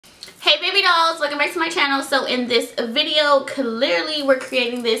Hey baby dolls, welcome back to my channel. So in this video, clearly we're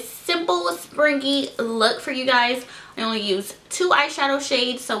creating this simple springy look for you guys. I only use 2 eyeshadow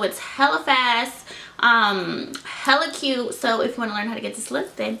shades, so it's hella fast, hella cute. So if you want to learn how to get this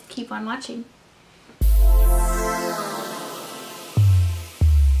look, then keep on watching.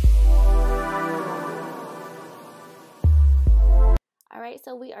 Alright,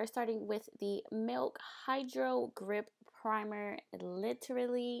 so we are starting with the Milk Hydro Grip Primer.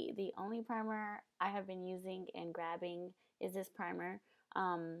 Literally the only primer I have been using and grabbing is this primer.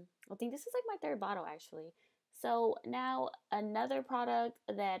 I think this is like my 3rd bottle actually. So now another product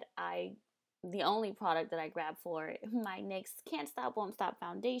that the only product that I grabbed for my NYX Can't Stop Won't Stop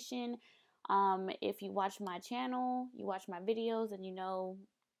foundation. If you watch my channel, you watch my videos, and you know,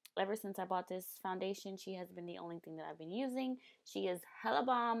 ever since I bought this foundation, she has been the only thing that I've been using. She is hella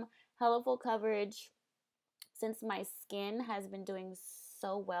bomb, hella full coverage. Since my skin has been doing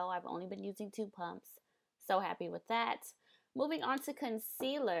so well, I've only been using 2 pumps. So happy with that. Moving on to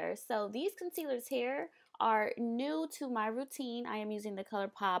concealer. So these concealers here are new to my routine. I am using the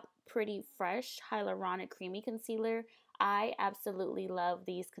Colourpop Pretty Fresh Hyaluronic Creamy Concealer. I absolutely love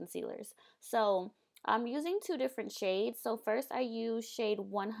these concealers. So I'm using 2 different shades. So first I use shade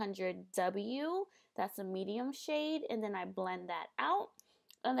 100W. That's a medium shade, and then I blend that out.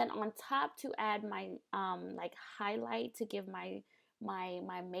 And then on top, to add my like highlight, to give my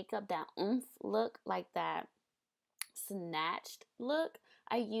makeup that oomph look, like that snatched look,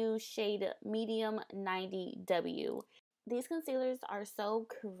 I use shade medium 90W. These concealers are so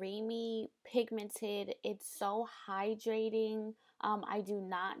creamy, pigmented. It's so hydrating. I do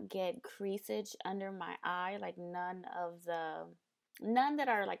not get creasage under my eye, like none that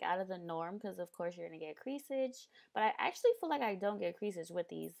are like out of the norm, because of course you're gonna get creasage. But I actually feel like I don't get creasage with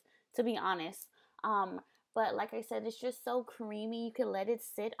these, to be honest. But like I said, it's just so creamy. You can let it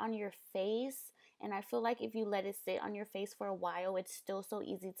sit on your face. And I feel like if you let it sit on your face for a while, it's still so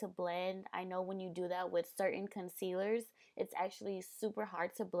easy to blend. I know when you do that with certain concealers, it's actually super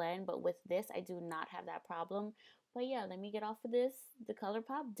hard to blend. But with this, I do not have that problem. But yeah, let me get off of this, the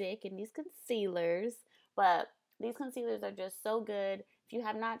Colourpop dick, and these concealers. But these concealers are just so good. If you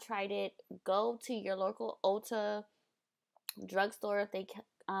have not tried it, go to your local Ulta drugstore if they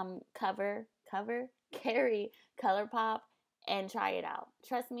carry Colourpop, and try it out.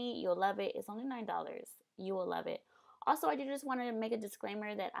 Trust me, you'll love it. It's only $9. You will love it. Also, I just wanted to make a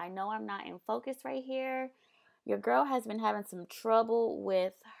disclaimer that I know I'm not in focus right here. Your girl has been having some trouble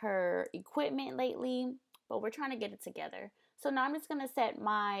with her equipment lately, but we're trying to get it together. So now I'm just going to set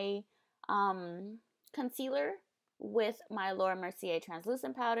my concealer with my Laura Mercier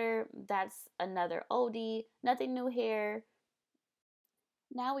translucent powder. That's another oldie. Nothing new here.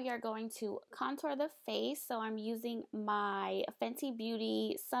 Now we are going to contour the face. So I'm using my Fenty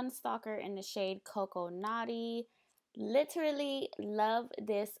Beauty Sun Stalk'r in the shade Coco Naughty. Literally love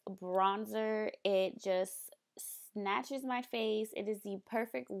this bronzer. It just snatches my face. It is the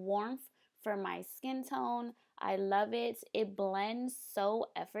perfect warmth for my skin tone. I love it. It blends so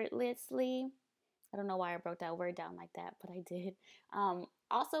effortlessly. I don't know why I broke that word down like that, but I did.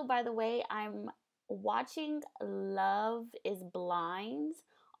 Also, by the way, I'm watching Love is Blind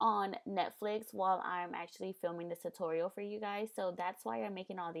on Netflix while I'm actually filming this tutorial for you guys. So that's why I'm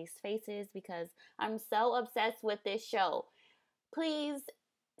making all these faces, because I'm so obsessed with this show. Please,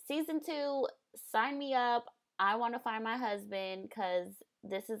 season 2, sign me up. I want to find my husband, because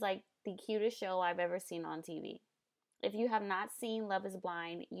this is like the cutest show I've ever seen on TV. If you have not seen Love is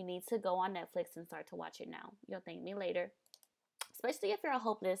Blind, you need to go on Netflix and start to watch it now. You'll thank me later, especially if you're a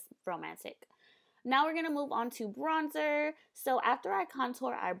hopeless romantic. Now we're going to move on to bronzer. So after I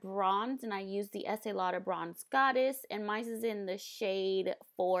contour, I bronze, and I use the Estee Lauder Bronze Goddess, and mine is in the shade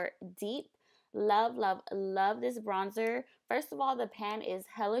 4 Deep. Love, love, love this bronzer. First of all, the pan is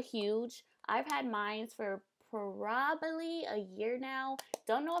hella huge. I've had mine for probably a year now.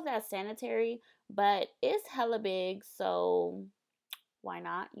 Don't know if that's sanitary, but it's hella big, so why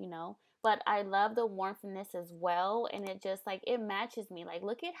not, you know? But I love the warmth in this as well, and it just like, it matches me. Like,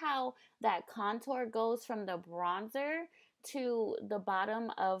 look at how that contour goes from the bronzer to the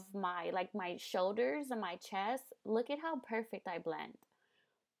bottom of my, like, my shoulders and my chest. Look at how perfect I blend.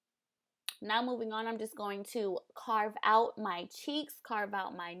 Now moving on, I'm just going to carve out my cheeks, carve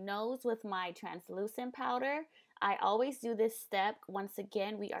out my nose with my translucent powder. I always do this step. Once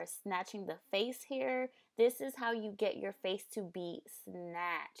again, we are snatching the face here. This is how you get your face to be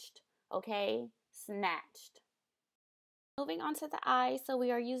snatched, okay? Snatched. Moving on to the eyes, so we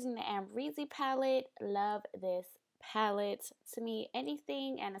are using the Amrezy palette. Love this palette. To me,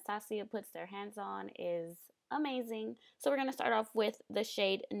 anything Anastasia puts their hands on is amazing. So we're going to start off with the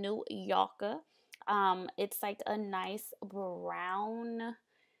shade New Yawker. It's like a nice brown,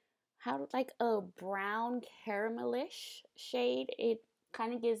 like a brown caramelish shade. It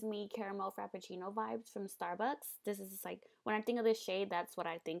kind of gives me caramel frappuccino vibes from Starbucks. This is just like, when I think of this shade, that's what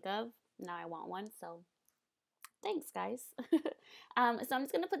I think of. Now I want one, so thanks, guys. So I'm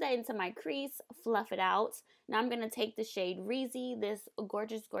just going to put that into my crease, fluff it out. Now I'm going to take the shade Rezy, this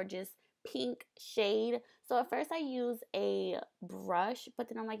gorgeous, gorgeous pink shade. So at first I use a brush, but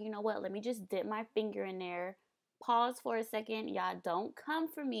then I'm like, you know what? Let me just dip my finger in there. Pause for a second. Y'all don't come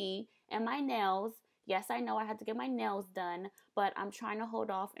for me and my nails. Yes, I know I had to get my nails done, but I'm trying to hold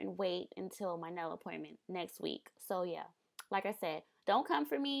off and wait until my nail appointment next week. So yeah, like I said, don't come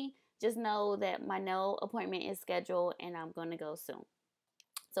for me. Just know that my nail appointment is scheduled and I'm going to go soon.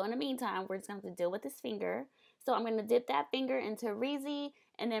 So in the meantime, we're just going to have to deal with this finger. So I'm going to dip that finger into Rezy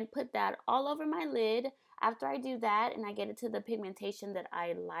and then put that all over my lid. After I do that and I get it to the pigmentation that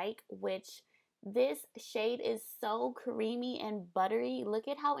I like, which this shade is so creamy and buttery. Look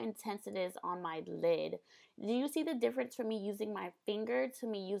at how intense it is on my lid. Do you see the difference from me using my finger to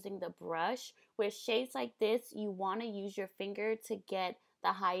me using the brush? With shades like this, you want to use your finger to get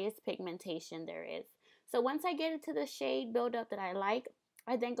the highest pigmentation there is. So once I get it to the shade buildup that I like,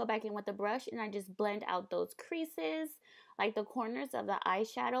 I then go back in with the brush and I just blend out those creases, like the corners of the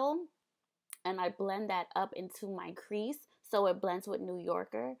eyeshadow, and I blend that up into my crease so it blends with New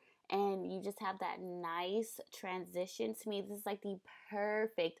Yorker. And you just have that nice transition. To me, this is like the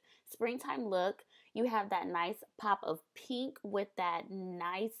perfect springtime look. You have that nice pop of pink with that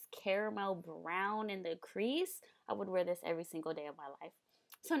nice caramel brown in the crease. I would wear this every single day of my life.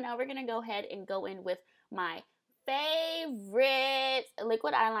 So now we're going to go ahead and go in with my favorite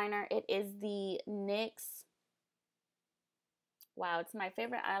liquid eyeliner. It is the NYX. Wow, it's my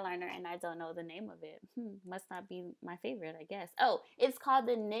favorite eyeliner and I don't know the name of it. Must not be my favorite, I guess. Oh, it's called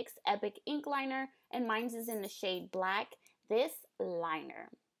the NYX Epic Ink Liner and mine is in the shade Black. This liner,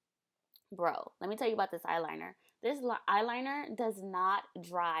 bro, let me tell you about this eyeliner. This eyeliner does not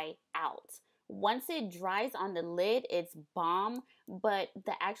dry out. Once it dries on the lid, it's bomb, but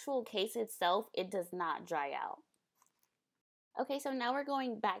the actual case itself, it does not dry out. Okay, so now we're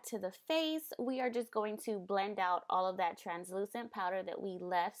going back to the face. We are just going to blend out all of that translucent powder that we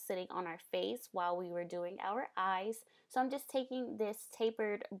left sitting on our face while we were doing our eyes. So I'm just taking this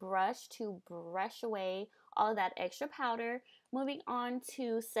tapered brush to brush away all of that extra powder. Moving on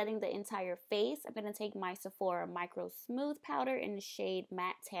to setting the entire face, I'm going to take my Sephora MicroSmooth powder in the shade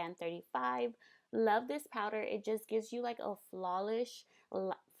Matte Tan 35. Love this powder. It just gives you like a flawless,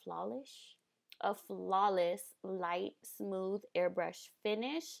 light, smooth airbrush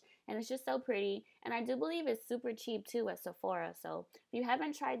finish. And it's just so pretty. And I do believe it's super cheap too at Sephora. So if you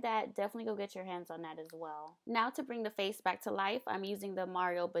haven't tried that, definitely go get your hands on that as well. Now to bring the face back to life, I'm using the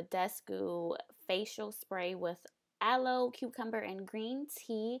Badescu facial spray with aloe, cucumber, and green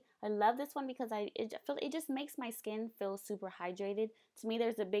tea. I love this one because it just makes my skin feel super hydrated. To me,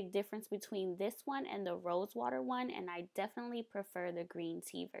 there's a big difference between this one and the rose water one, and I definitely prefer the green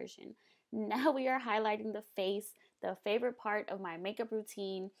tea version. Now we are highlighting the face, the favorite part of my makeup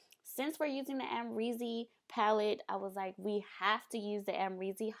routine. Since we're using the Amrezy palette, I was like, we have to use the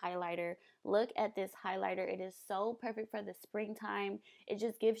Amrezy highlighter. Look at this highlighter. It is so perfect for the springtime. It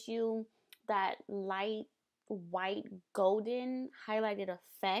just gives you that light, white, golden highlighted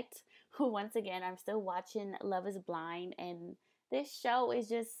effect. Once again, I'm still watching Love is Blind, and this show is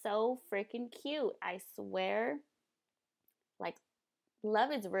just so freaking cute. I swear, like,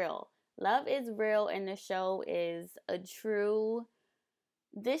 love is real. Love is real, and the show is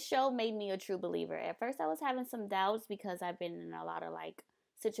this show made me a true believer. At first, I was having some doubts because I've been in a lot of like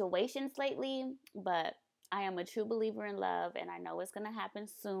situations lately, but I am a true believer in love, and I know it's going to happen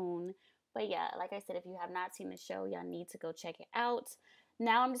soon. But yeah, like I said, if you have not seen the show, y'all need to go check it out.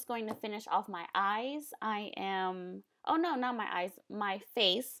 Now I'm just going to finish off my eyes. Oh no, not my eyes, my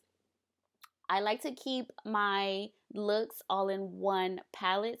face. I like to keep my looks all in one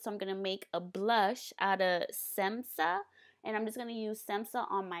palette. So I'm going to make a blush out of Semsa. And I'm just going to use Semsa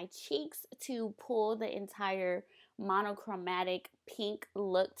on my cheeks to pull the entire monochromatic pink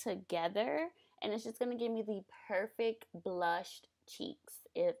look together. And it's just going to give me the perfect blushed cheeks,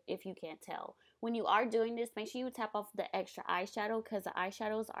 if you can't tell. When you are doing this, make sure you tap off the extra eyeshadow because the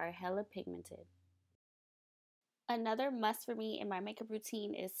eyeshadows are hella pigmented. Another must for me in my makeup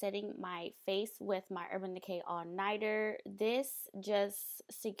routine is setting my face with my Urban Decay All Nighter. This just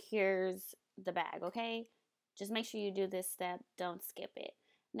secures the bag, okay? Just make sure you do this step. Don't skip it.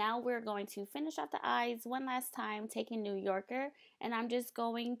 Now we're going to finish off the eyes one last time, taking New Yorker, and I'm just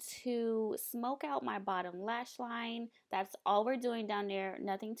going to smoke out my bottom lash line. That's all we're doing down there,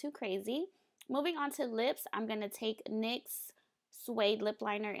 nothing too crazy. Moving on to lips, I'm going to take NYX Suede Lip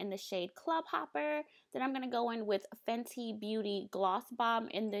Liner in the shade Club Hopper. Then I'm going to go in with Fenty Beauty Gloss Bomb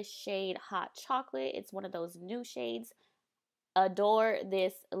in the shade Hot Chocolate. It's one of those new shades. Adore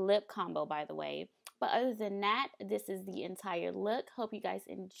this lip combo, by the way. But other than that, this is the entire look. Hope you guys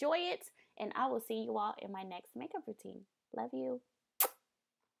enjoy it, and I will see you all in my next makeup routine. Love you.